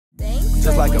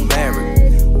just like a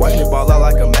maverick. Watch me ball out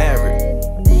like a maverick,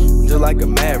 just like a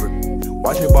maverick.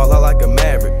 Watch me ball out like a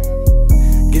maverick.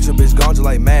 Get your bitch gone just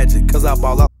like magic, cause I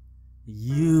ball out.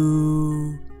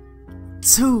 You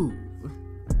too.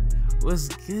 What's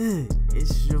good?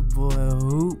 It's your boy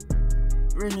Hoop,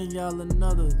 bringing y'all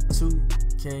another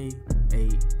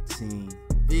 2K18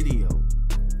 video.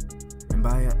 And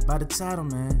by the title,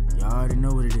 man, y'all already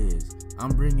know what it is.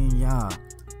 I'm bringing y'all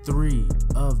 3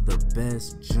 of the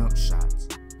best jump shots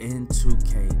in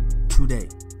 2K today.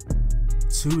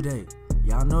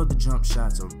 Y'all know the jump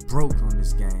shots are broke on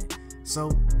this game, so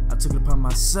I took it upon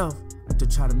myself to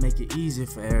try to make it easier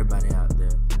for everybody out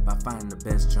there by finding the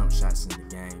best jump shots in the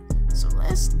game. So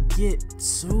let's get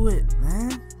to it,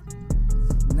 man.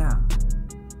 Now,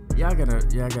 y'all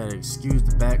gotta excuse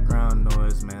the background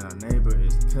noise, man. Our neighbor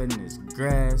is cutting his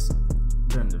grass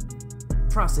during the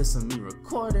process of me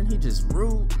recording. He just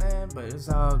rude, man, but it's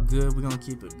all good. We're gonna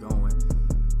keep it going.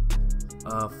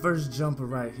 First jumper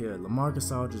right here,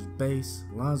 LaMarcus Aldridge base,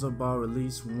 Lonzo Ball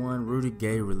release 1, Rudy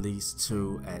Gay release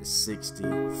 2 at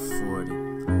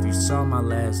 60-40. If you saw my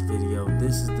last video,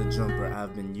 this is the jumper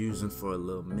I've been using for a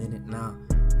little minute now.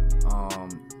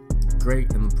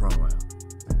 Great in the pro-am,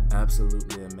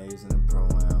 absolutely amazing in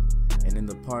pro-am, and in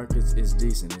the park it's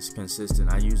decent, it's consistent.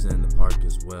 I use it in the park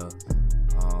as well.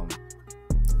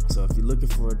 So if you're looking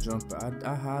for a jumper,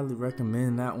 I highly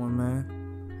recommend that one, man.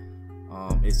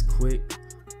 It's quick,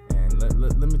 and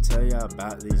let me tell y'all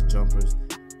about these jumpers.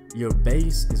 Your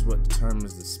base is what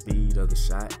determines the speed of the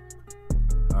shot.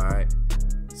 Alright,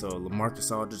 so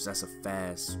LaMarcus Aldridge, that's a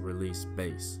fast release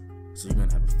base, so you're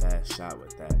gonna have a fast shot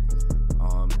with that.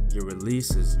 Your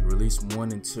releases, you release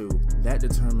 1 and 2, that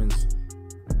determines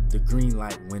the green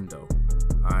light window.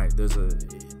 Alright,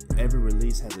 every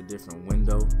release has a different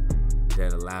window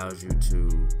that allows you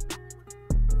to,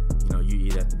 you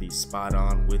either have to be spot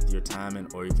on with your timing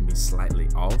or you can be slightly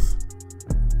off.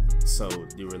 So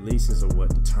the releases are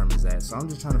what determines that. So I'm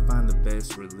just trying to find the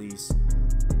best release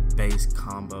base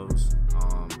combos.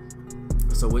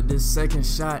 So with this second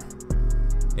shot,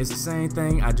 it's the same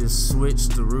thing. I just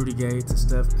switched the Rudy Gay to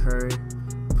Steph Curry,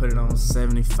 put it on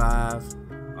 75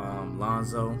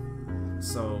 Lonzo.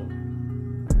 So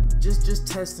just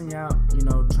testing out,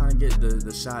 trying to get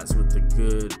the shots with the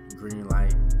good green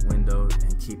light window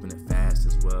and keeping it fast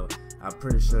as well. I'm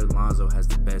pretty sure Lonzo has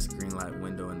the best green light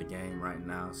window in the game right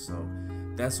now, so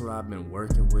that's what I've been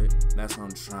working with. That's what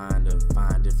I'm trying to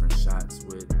find different shots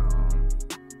with.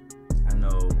 I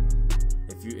know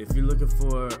if you're looking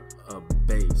for a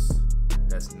base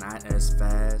that's not as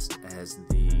fast as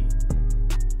the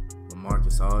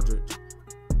LaMarcus Aldridge,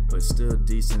 but still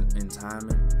decent in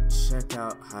timing, check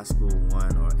out High School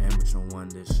 1 or Amateur 1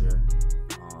 this year.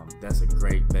 That's a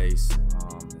great base. If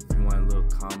you want a little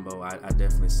combo, I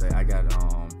definitely say I got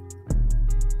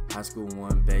High School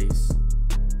 1 base,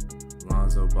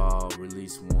 Lonzo Ball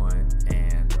release 1,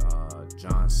 and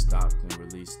John Stockton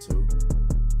release 2.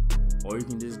 Or you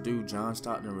can just do John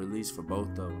Stockton release for both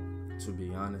of them, to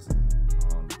be honest.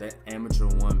 That Amateur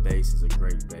 1 base is a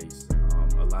great base.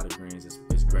 A lot of greens,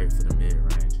 it's great for the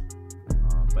mid-range.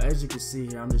 But as you can see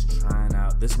here, I'm just trying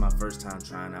out, this is my first time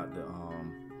trying out the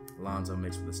Lonzo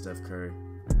mix with the Steph Curry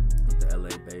with the LA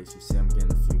base. You see I'm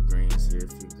getting a few greens here, a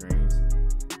few greens.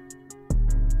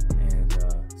 And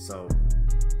so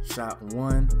shot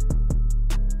 1,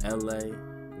 LA,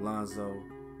 Lonzo,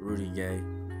 Rudy Gay.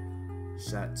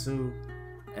 Shot 2,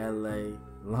 LA,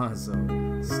 Lonzo,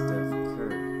 Steph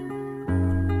Curry.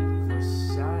 And for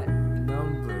shot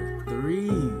number 3,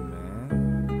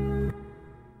 man.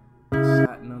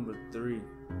 Shot number 3.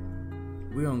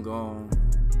 We're gonna go on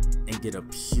and get a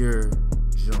pure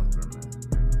jumper, man.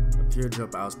 A pure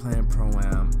jumper. I was playing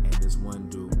Pro-Am and this one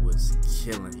dude was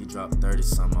killing. He dropped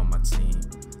 30-something on my team.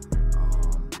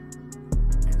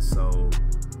 And so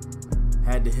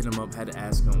had to hit him up, had to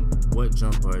ask him, what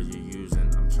jumper are you using?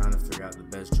 I'm trying to figure out the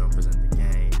best jumpers in the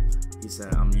game. He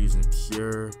said, I'm using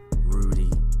pure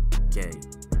Rudy Gay.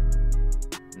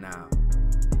 Now,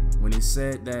 when he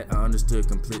said that, I understood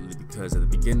completely, because at the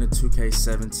beginning of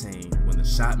 2K17, when the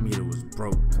shot meter was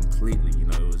broke completely, it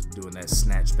was doing that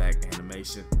snatchback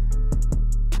animation,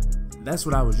 that's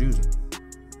what I was using.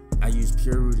 I used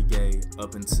pure Rudy Gay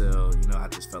up until, I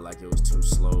just felt like it was too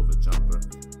slow of a jumper.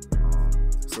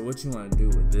 So what you want to do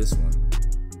with this one,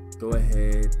 go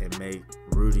ahead and make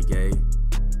Rudy Gay,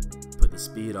 put the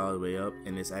speed all the way up,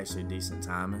 and it's actually decent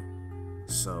timing.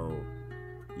 So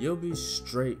you'll be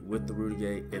straight with the Rudy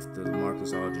Gay if the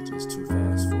LaMarcus Aldridge is too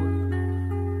fast for you.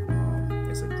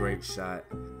 It's a great shot.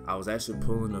 I was actually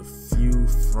pulling a few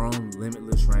from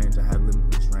Limitless Range. I had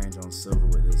Limitless Range on silver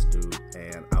with this dude,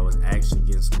 and I was actually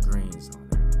getting some greens on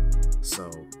it. So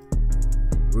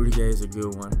Rudy Gay is a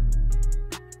good one.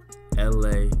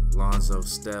 LA, Lonzo,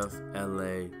 Steph,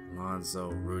 LA, Lonzo,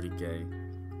 Rudy Gay.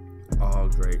 All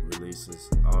great releases,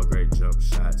 all great jump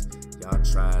shots. Y'all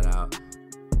try it out.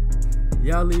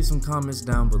 Y'all leave some comments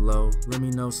down below. Let me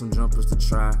know some jumpers to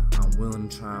try. I'm willing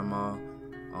to try them all.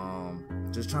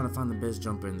 Just trying to find the best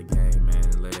jumper in the game, man,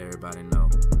 and let everybody know.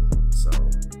 So,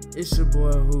 it's your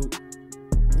boy Hoop.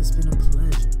 It's been a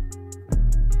pleasure.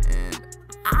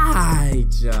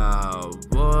 And y'all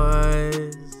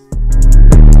boys.